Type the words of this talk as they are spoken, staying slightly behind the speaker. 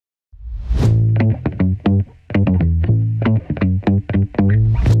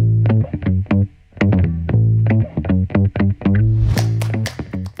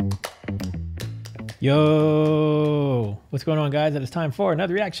Yo, what's going on, guys? It is time for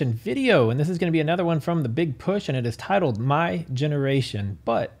another reaction video, and this is going to be another one from the Big Push, and it is titled My Generation.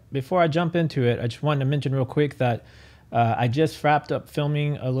 But before I jump into it, I just wanted to mention real quick that I just wrapped up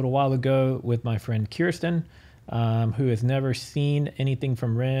filming a little while ago with my friend Kirsten, who has never seen anything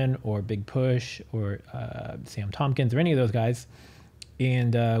from REN or Big Push or Sam Tompkins or any of those guys.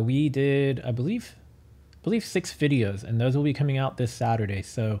 And we did, I believe 6 videos, and those will be coming out this Saturday.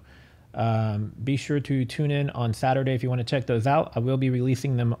 So be sure to tune in on Saturday if you want to check those out. I will be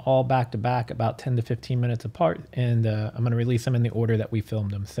releasing them all back to back, about 10 to 15 minutes apart, and I'm going to release them in the order that we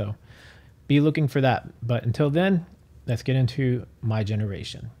filmed them. So be looking for that. But until then, let's get into My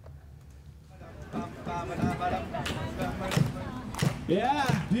Generation.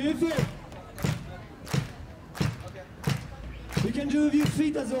 Yeah, beautiful. We can do a few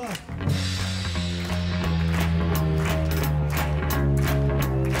feet as well.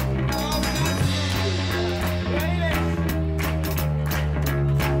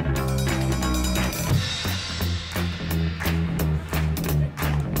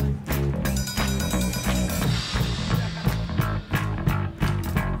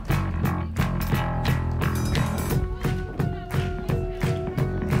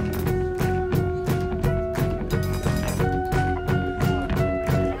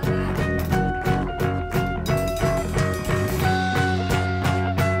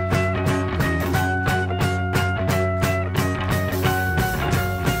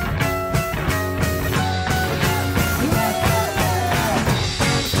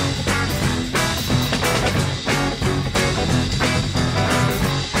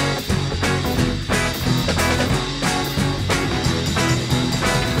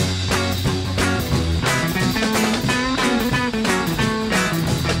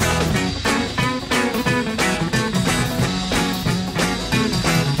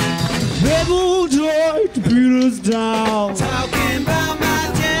 Rebel joy to beat us down. Talking about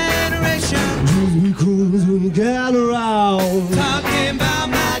my generation. Just because we get around. Talking about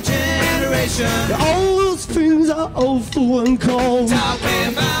my generation. All those things are awful and cold.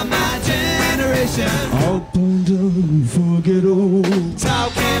 Talking about my generation. Up and down, forget all.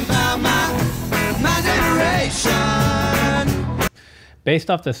 Talking about my generation.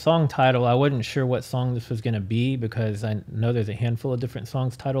 Based off the song title, I wasn't sure what song this was going to be because I know there's a handful of different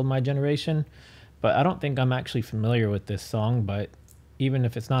songs titled My Generation, but I don't think I'm actually familiar with this song. But even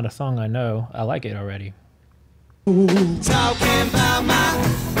if it's not a song I know, I like it already. Talking about my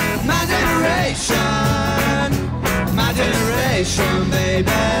generation. My generation,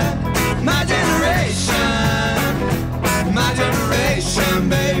 baby. My generation. My generation,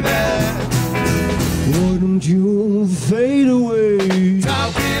 baby. Why don't you fade away?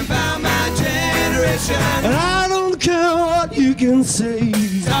 Talking about my generation. And I don't care what you can say.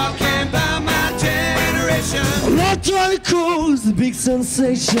 Talking about my generation. I'm not trying to cause the big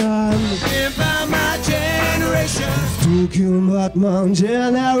sensation. Talking about my generation. Talking about my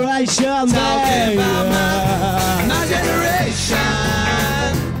generation. Talking about my generation.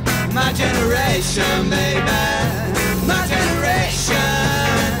 My generation, baby. My generation.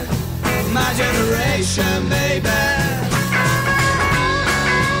 My generation, baby.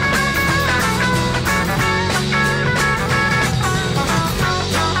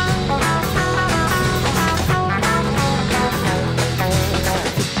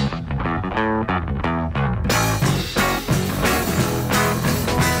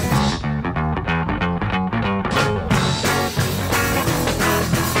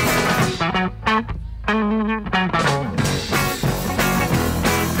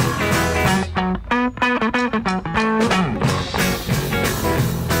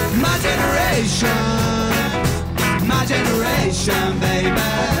 My generation, baby.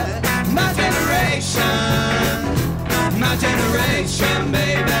 My generation. My generation,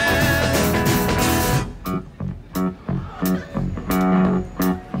 baby.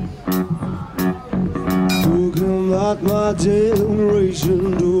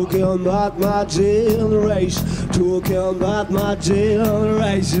 Talking about my generation. Talking about my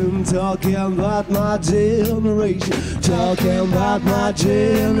generation. Talking about my generation. Talking about my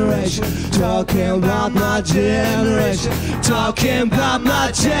generation. Talking about my generation. Talking about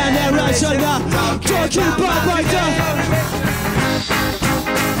my generation. Talking about my generation. Talking about my generation.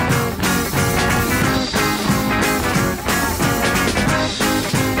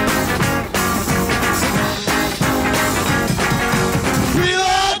 We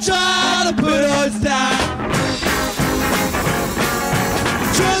all try to put us down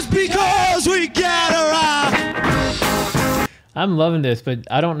just because we get around. I'm loving this, but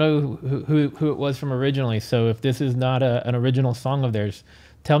I don't know who it was from originally. So if this is not an original song of theirs,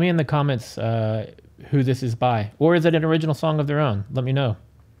 tell me in the comments who this is by, or is it an original song of their own? Let me know.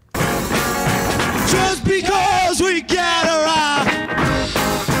 Just because we get around,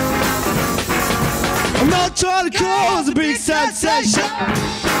 I'm not trying to cause a big sensation.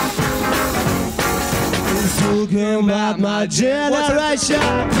 I'm talking about my generation.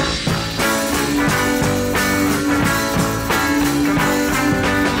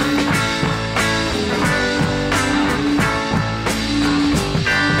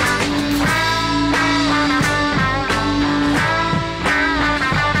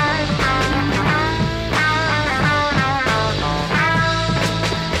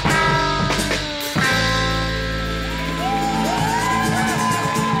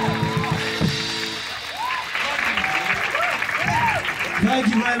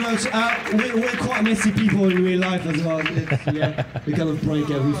 Thank you very much. We're quite messy people in real life as well. Yeah, we kind of break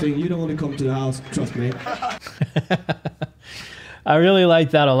everything. You don't want to come to the house, trust me. I really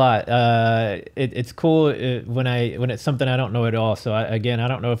like that a lot. It's cool when it's something I don't know at all. So I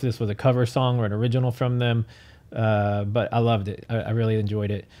don't know if this was a cover song or an original from them, but I loved it. I really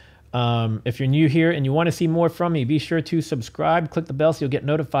enjoyed it. If you're new here and you want to see more from me, be sure to subscribe, click the bell so you'll get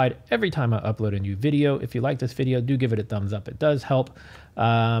notified every time I upload a new video. If you like this video, do give it a thumbs up. It does help.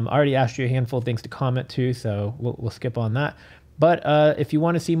 I already asked you a handful of things to comment to, so we'll skip on that. But if you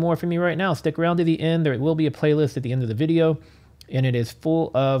want to see more from me right now, stick around to the end. There will be a playlist at the end of the video, and it is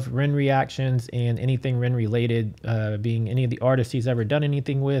full of REN reactions and anything REN related, being any of the artists he's ever done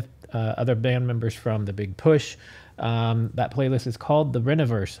anything with, other band members from The Big Push. That playlist is called The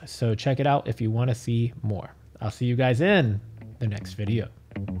Reniverse, so check it out if you want to see more. I'll see you guys in the next video.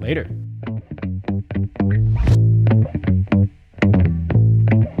 Later.